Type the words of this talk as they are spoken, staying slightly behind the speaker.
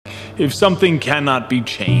If something cannot be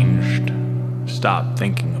changed, stop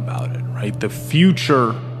thinking about it, right? The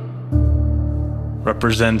future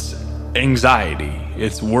represents anxiety.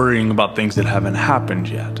 It's worrying about things that haven't happened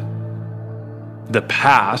yet. The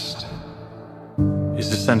past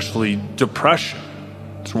is essentially depression.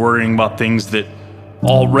 It's worrying about things that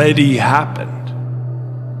already happened.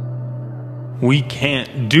 We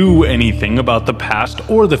can't do anything about the past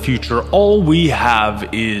or the future. All we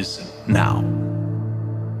have is now.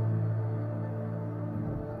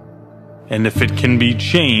 And if it can be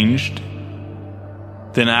changed,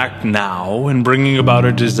 then act now in bringing about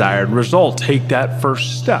a desired result. Take that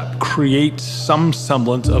first step. Create some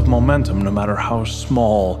semblance of momentum, no matter how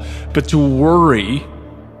small. But to worry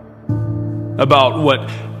about what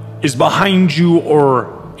is behind you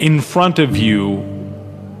or in front of you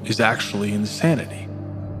is actually insanity.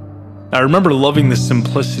 I remember loving the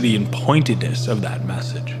simplicity and pointedness of that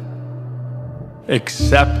message.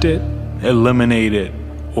 Accept it, eliminate it,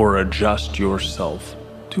 or adjust yourself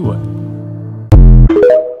to it.